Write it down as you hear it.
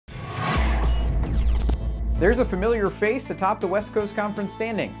There's a familiar face atop the West Coast Conference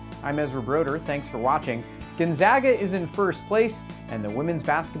standings. I'm Ezra Broder, thanks for watching. Gonzaga is in first place, and the Women's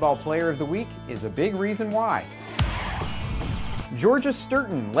Basketball Player of the Week is a big reason why. Georgia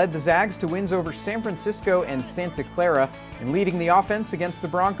Sturton led the Zags to wins over San Francisco and Santa Clara, and leading the offense against the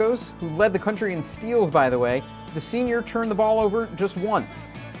Broncos, who led the country in steals, by the way. The senior turned the ball over just once.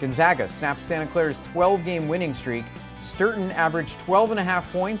 Gonzaga snapped Santa Clara's 12-game winning streak. Sturton averaged 12.5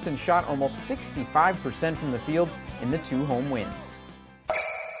 points and shot almost 65% from the field in the two home wins.